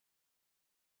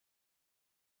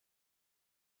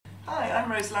Hi, I'm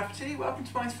RoseFeltInspired. Welcome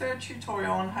to my third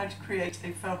tutorial on how to create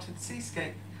a felted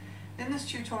seascape. In this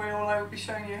tutorial I will be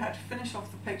showing you how to finish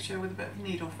off the picture with a bit of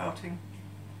needle felting.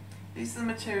 These are the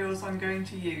materials I'm going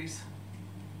to use.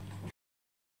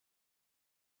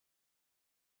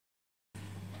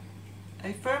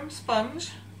 A firm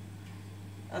sponge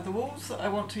are the walls that I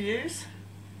want to use.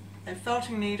 A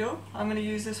felting needle, I'm going to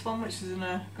use this one which is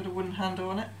got a wooden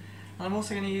handle on it. And I'm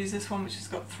also going to use this one which has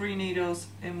got 3 needles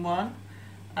in one.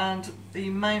 And the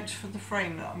mount for the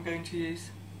frame that I'm going to use.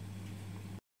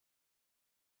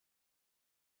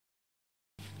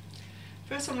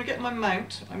 First I'm going to get my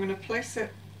mount. I'm going to place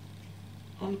it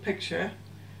on the picture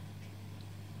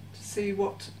to see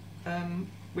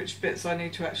which bits I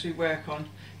need to actually work on.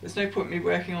 There's no point me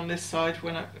working on this side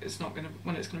when it's going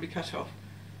to be cut off.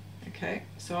 Okay,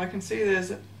 so I can see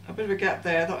there's a bit of a gap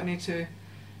there that I need to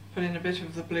put in a bit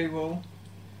of the blue wool,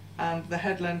 and the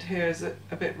headland here is a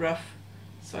bit rough.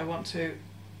 So I want to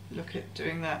look at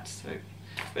doing that. So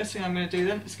first thing I'm going to do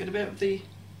then is get a bit of the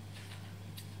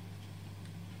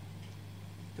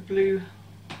blue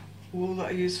wool that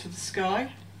I use for the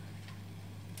sky,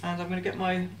 and I'm going to get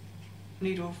my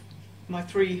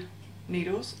 3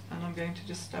 needles, and I'm going to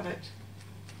just stab it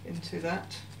into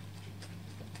that.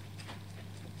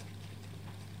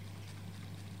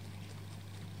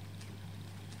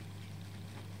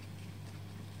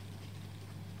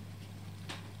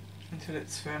 Until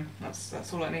it's firm.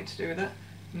 That's all I need to do with it.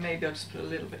 Maybe I'll just put a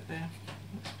little bit there.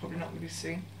 That's probably not going to be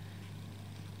seen.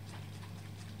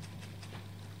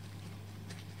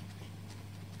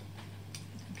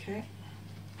 Okay,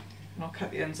 and I'll cut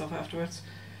the ends off afterwards.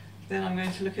 Then I'm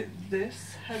going to look at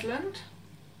this headland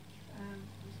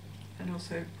and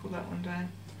also pull that one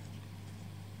down.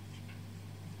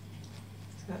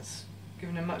 So that's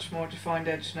given a much more defined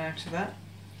edge now to that.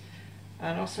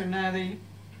 And also now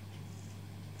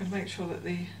and make sure that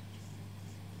the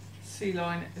sea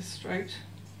line is straight.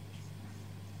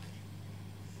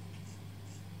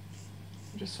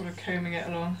 I'm just sort of combing it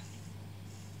along.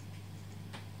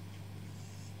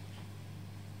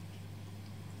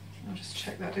 I'll just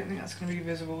check that. I don't think that's going to be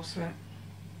visible, so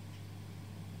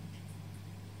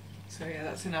yeah,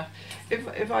 that's enough.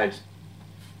 If I'd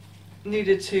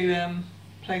needed to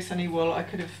place any wool, I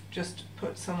could have just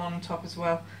put some on top as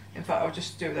well. In fact, I'll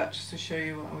just do that just to show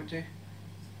you what I would do.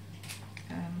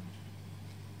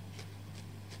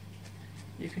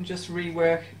 You can just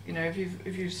rework, you know, if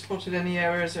you've spotted any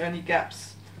errors or any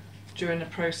gaps during the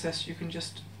process, you can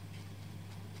just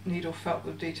needle felt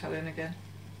the detail in again.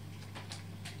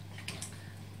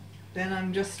 Then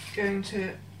I'm just going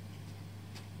to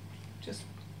just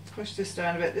push this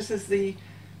down a bit. This is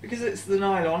because it's the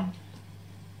nylon,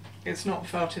 it's not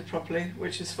felted properly,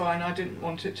 which is fine. I didn't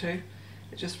want it to.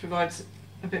 It just provides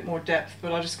a bit more depth,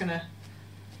 but I'm just going to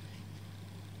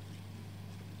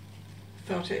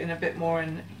felt it in a bit more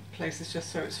in places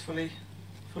just so it's fully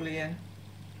in.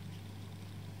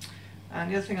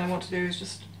 And the other thing I want to do is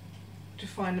just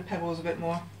define the pebbles a bit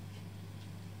more.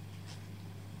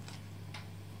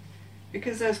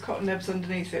 Because there's cotton nibs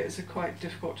underneath it, it's quite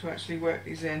difficult to actually work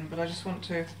these in, but I just want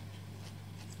to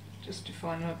just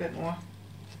define them a bit more.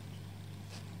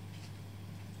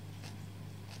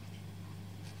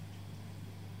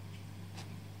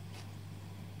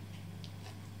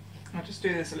 I'll just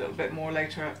do this a little bit more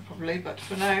later probably, but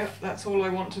for now that's all I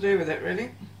want to do with it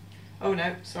really. Oh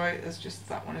no, sorry, there's just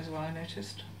that one as well I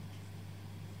noticed.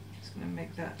 Just going to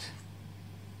make that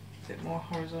a bit more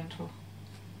horizontal.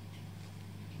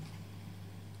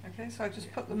 Okay, so I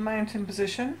just put the mount in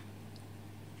position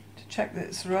to check that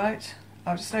it's right.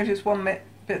 I've just noticed one bit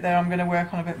there I'm going to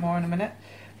work on a bit more in a minute,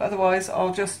 but otherwise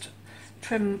I'll just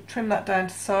trim that down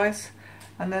to size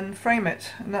and then frame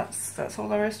it, and that's all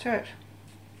there is to it.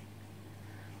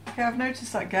 Okay, I've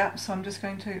noticed that gap, so I'm just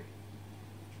going to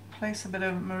place a bit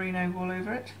of merino wool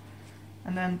over it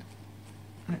and then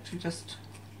literally just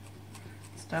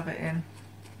stab it in.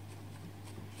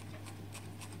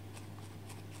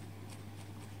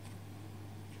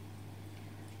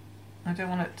 I don't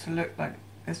want it to look like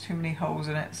there's too many holes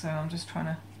in it, so I'm just trying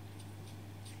to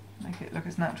make it look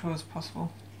as natural as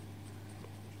possible.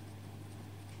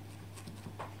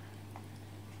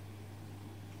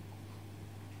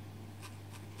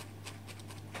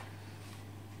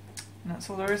 And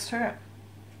that's all there is to it.